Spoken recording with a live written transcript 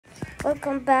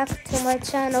welcome back to my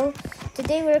channel.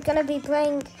 Today we're gonna be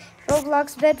playing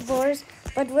Roblox Bed Wars,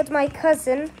 but with my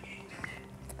cousin.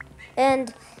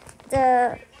 And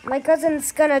my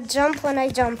cousin's gonna jump when I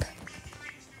jump.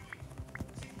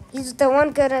 He's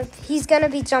gonna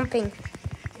be jumping.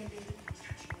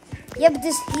 Yep,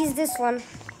 he's this one.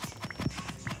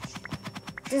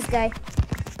 This guy.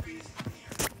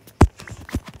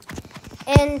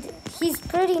 And he's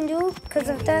pretty new because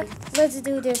of that. Let's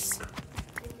do this.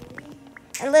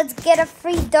 And let's get a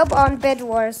free dub on Bed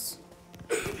Wars.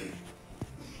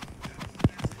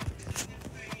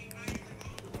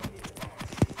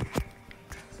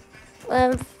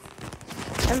 I'm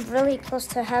really close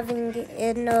to having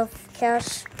enough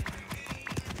cash.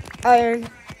 Iron.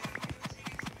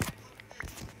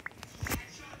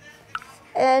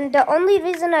 And the only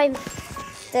reason I'm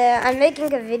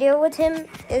making a video with him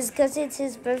is because it's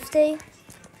his birthday.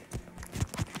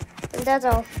 And that's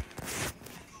all.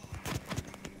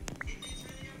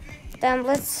 Damn,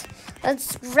 let's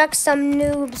wreck some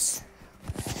noobs.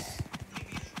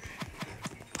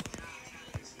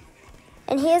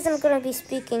 And he isn't gonna be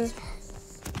speaking.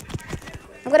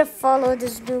 I'm gonna follow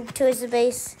this noob to his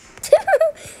base.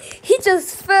 He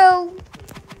just fell.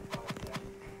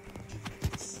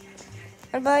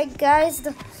 And by guys,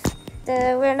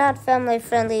 we're not family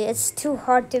friendly. It's too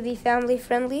hard to be family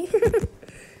friendly.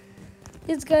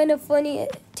 It's kind of funny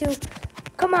too.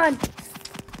 Come on.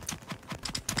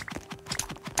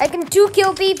 I can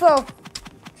 2-kill people.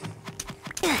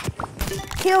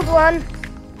 Killed one.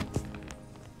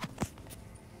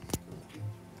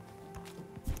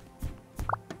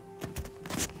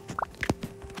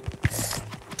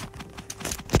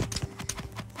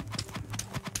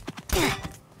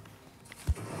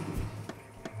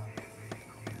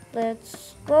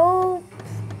 Let's go.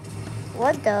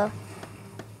 What the?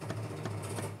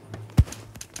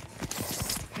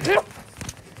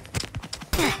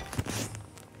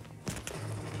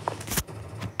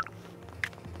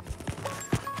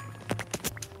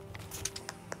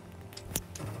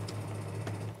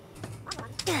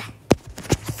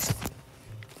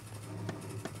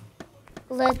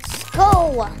 Let's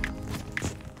go.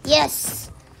 Yes.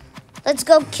 Let's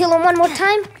go kill him one more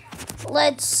time.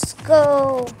 Let's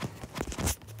go.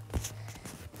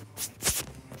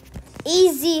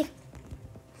 Easy.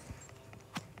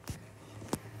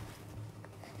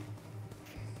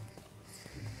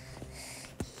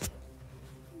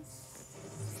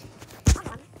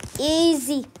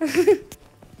 Easy.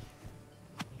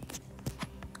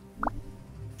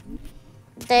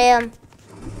 Damn.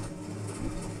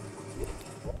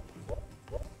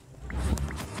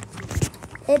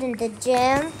 Hidden the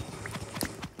jam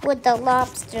with the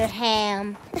lobster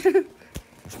ham.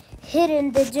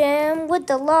 Hidden the jam with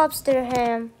the lobster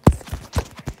ham.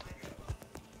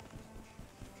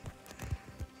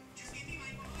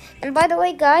 And by the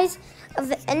way, guys,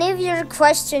 if any of you are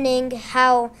questioning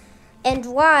how and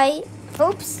why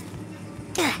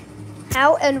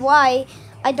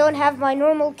I don't have my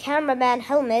normal cameraman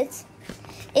helmet,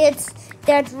 it's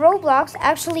that Roblox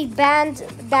actually banned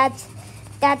that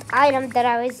item that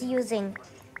I was using.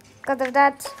 Because of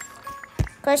that,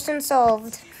 question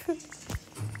solved.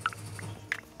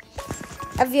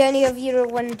 If any of you are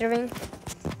wondering.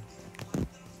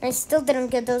 I still didn't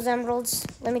get those emeralds.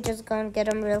 Let me just go and get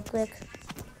them real quick.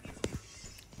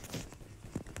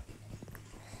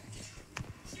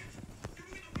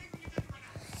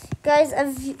 Guys,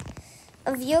 if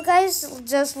you guys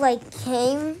just like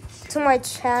came to my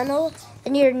channel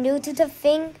and you're new to the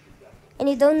thing and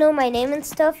you don't know my name and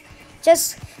stuff,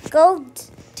 just go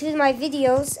to my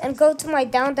videos and go to my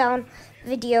down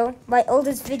video, my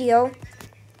oldest video.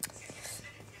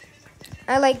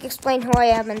 I like explain who I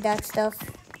am and that stuff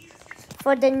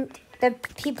for the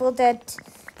people that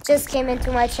just came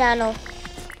into my channel.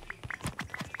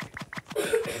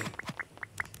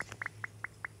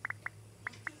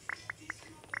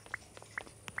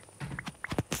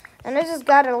 And I just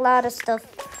got a lot of stuff.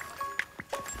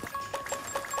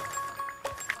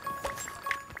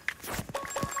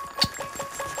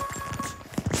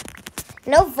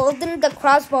 No, Volden, the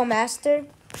crossbow master.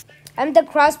 I'm the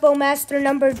crossbow master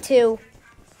number 2.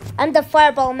 I'm the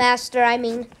fireball master, I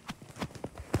mean.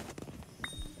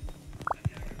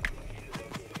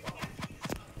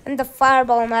 I'm the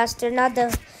fireball master, not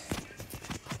the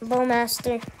bow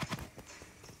master.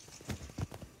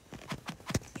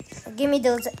 Give me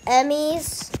those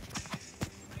Emmys.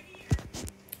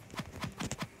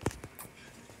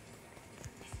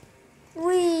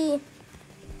 Wee.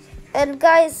 And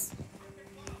guys,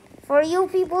 for you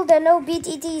people that know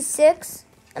BTT 6,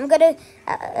 I'm gonna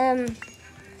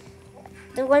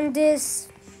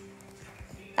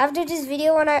After this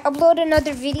video, when I upload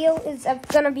another video, it's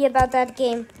gonna be about that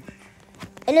game.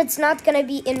 And it's not gonna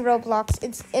be in Roblox.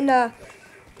 It's in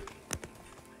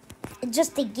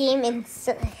just a game in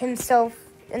himself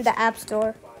in the App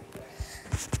Store.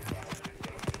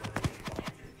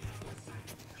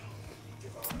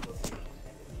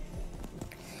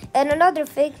 And another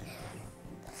thing,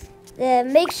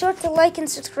 make sure to like and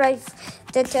subscribe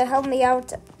to help me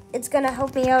out. It's gonna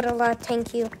help me out a lot.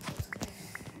 Thank you.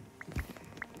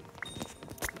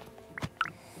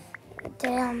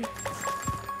 Damn.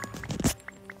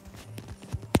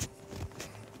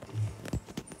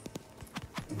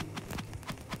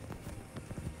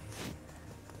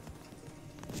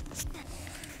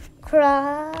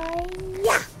 Cry.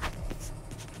 Yeah.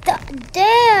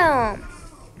 Damn.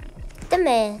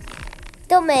 Dummy.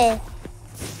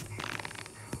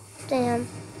 Damn.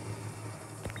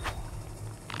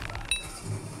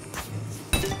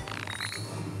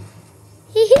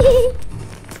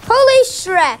 Holy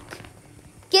Shrek.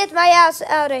 Get my ass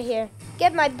out of here.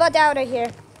 Get my butt out of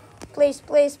here. Please,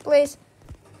 please, please.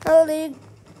 Holy.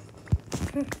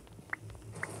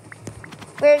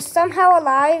 We're somehow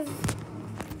alive.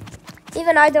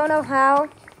 Even I don't know how.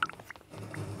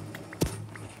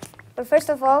 But first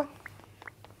of all,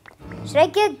 should I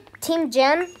get Team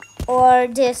Gen or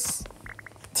this?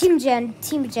 Team Gen.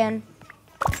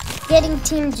 Getting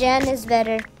Team Gen is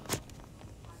better.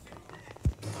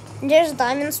 And there's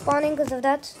diamond spawning because of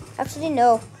that. Actually,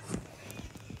 no.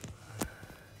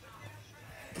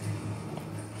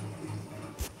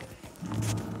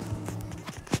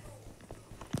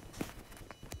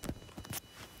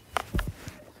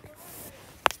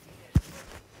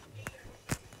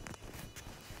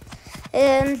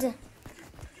 And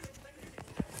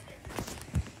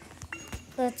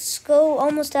let's go.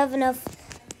 Almost have enough.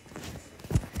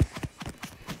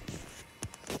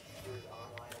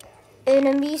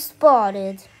 Enemy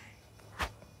spotted.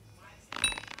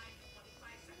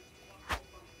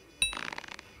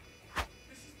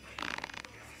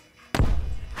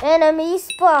 Enemy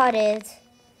spotted.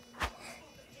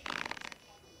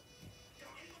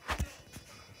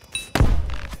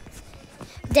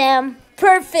 Damn,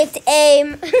 perfect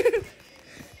aim.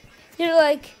 You're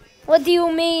like, what do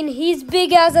you mean? He's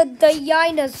big as a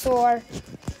dinosaur.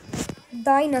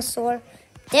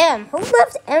 Damn, who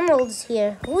left emeralds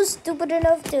here? Who's stupid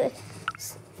enough to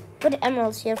put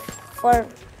emeralds here for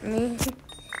me?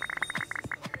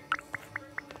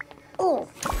 Oh.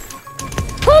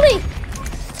 Holy!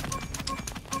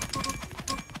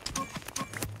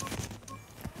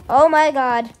 Oh my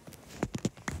god.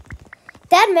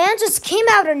 That man just came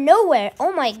out of nowhere.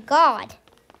 Oh my god.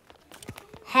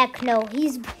 Heck no,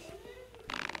 he's...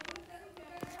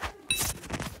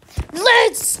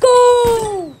 Let's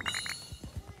go!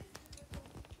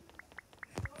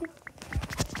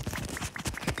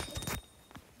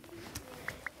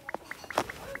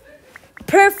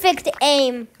 Perfect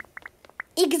aim.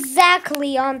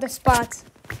 Exactly on the spot.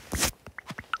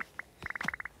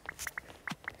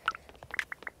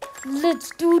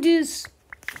 Let's do this.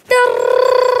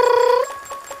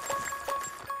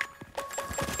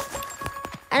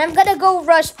 And I'm gonna go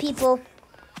rush people.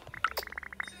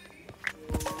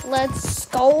 Let's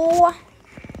go.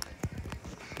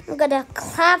 I'm gonna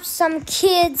clap some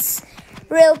kids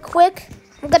real quick.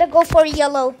 I'm gonna go for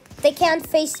yellow. They can't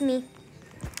face me.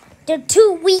 They're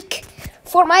too weak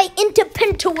for my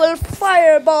interpentual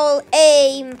fireball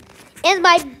aim and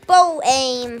my bow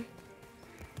aim.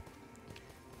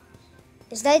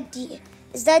 Is that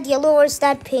yellow or is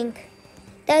that pink?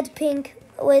 That pink.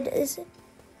 Wait, is it?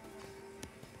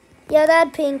 Yeah,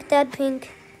 that pink.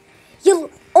 Yellow.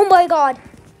 Oh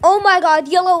my god,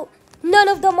 yellow. None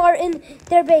of them are in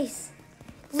their base.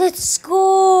 Let's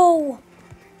go.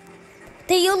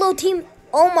 The yellow team.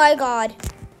 Oh my god.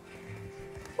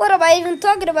 What am I even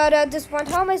talking about at this point?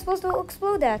 How am I supposed to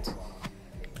explode that?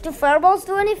 Do fireballs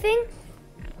do anything?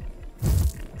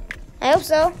 I hope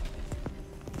so.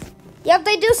 Yep,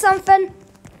 they do something.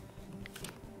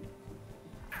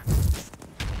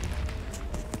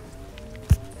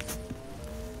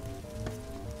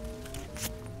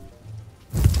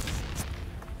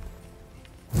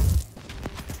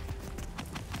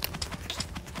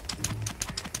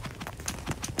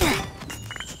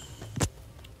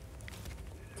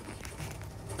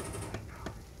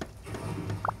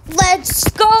 Let's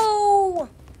go!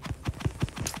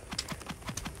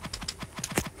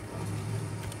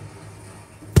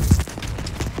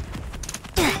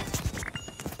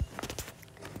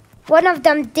 One of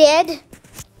them dead.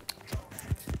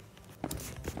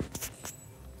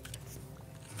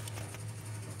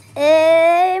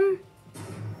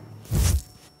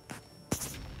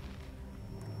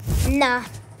 Nah.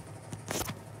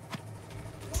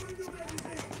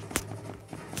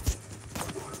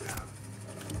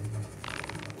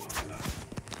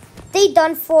 They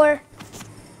done for.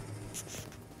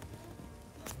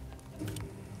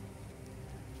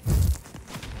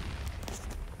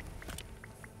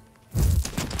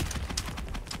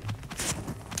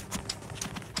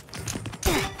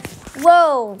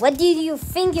 Whoa, what did you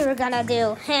think you were gonna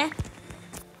do, huh?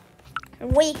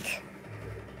 Weak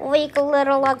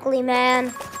little ugly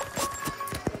man.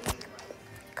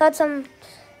 Got some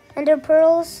ender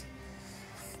pearls.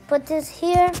 Put this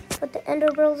here, put the ender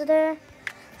pearls there.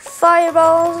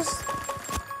 Fireballs.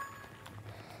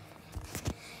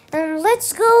 And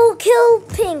let's go kill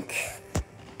Pink.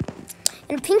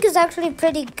 And Pink is actually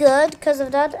pretty good. Because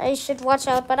of that, I should watch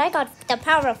out. But I got the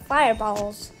power of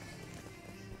fireballs.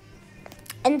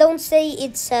 And don't say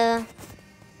it's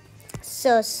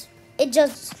sus.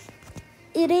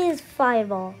 It is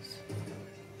fireballs.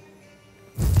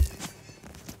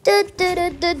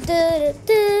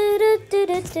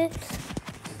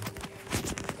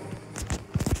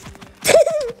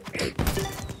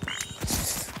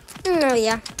 Oh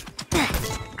yeah.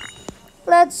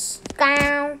 Let's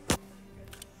go.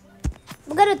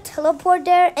 I'm gonna teleport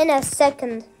there in a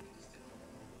second.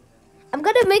 I'm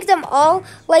gonna make them all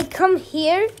like come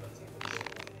here.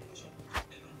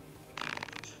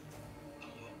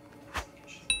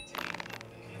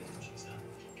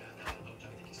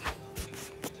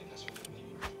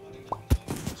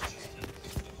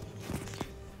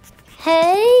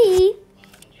 Hey.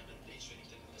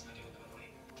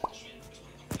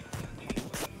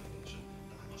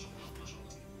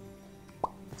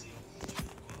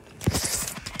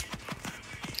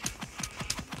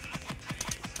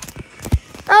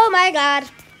 Oh my god.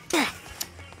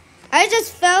 I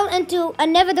just fell into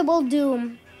inevitable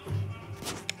doom.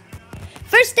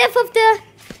 First death of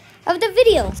the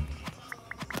video.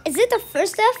 Is it the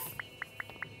first death?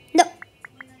 No.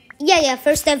 Yeah,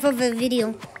 first death of the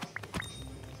video.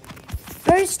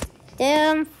 First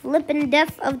damn flippin'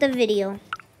 death of the video.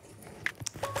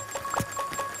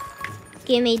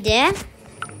 Give me that.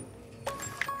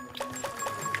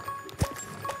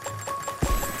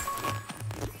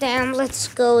 Damn, let's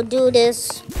go do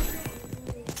this.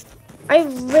 I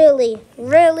really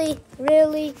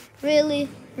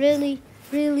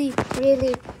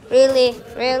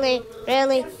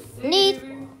need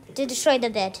to destroy the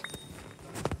bed.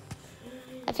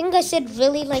 I think I said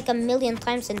really like a million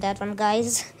times in that one,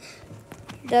 guys.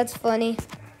 That's funny.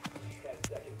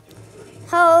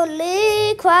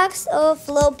 Holy quacks of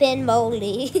flippin'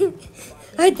 moly.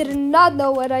 I did not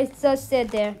know what I just said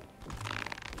there.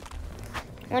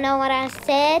 You know what I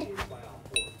said?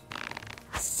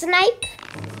 Snipe.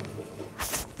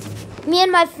 Me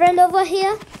and my friend over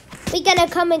here, we gonna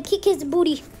come and kick his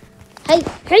booty. Hey.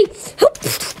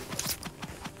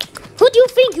 Who do you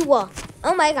think you are?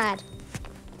 Oh my god.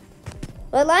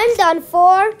 Well, I'm done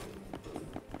for.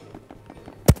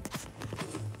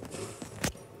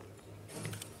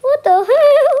 What the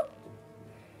hell?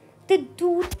 The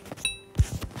dude.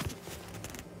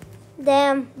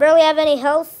 Damn, barely have any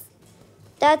health.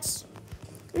 That's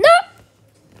no.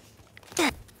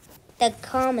 The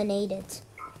culminated,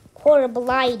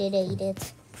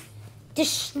 horriblinated,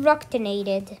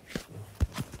 destructinated.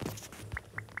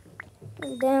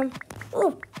 Damn.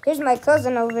 Oh, here's my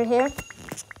cousin over here.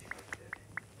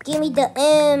 Give me the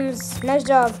M's. Nice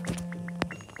job.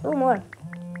 Oh, more.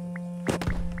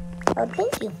 Oh,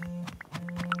 thank you.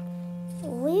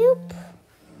 Whoop.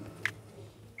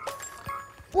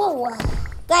 Whoa.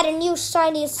 Got a new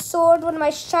shiny sword with my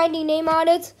shiny name on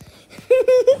it.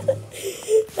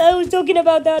 I was joking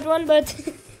about that one, but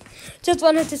just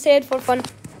wanted to say it for fun.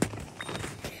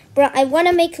 Bro, I want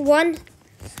to make one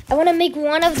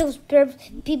of those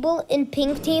people in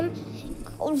Pink Team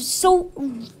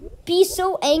be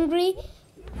so angry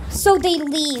so they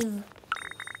leave.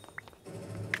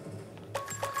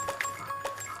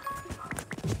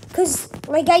 Cause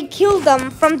like I killed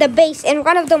them from the base and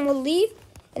one of them will leave.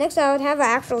 And next I would have an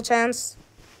actual chance.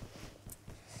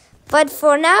 But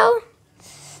for now,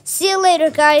 see you later,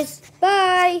 guys.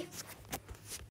 Bye.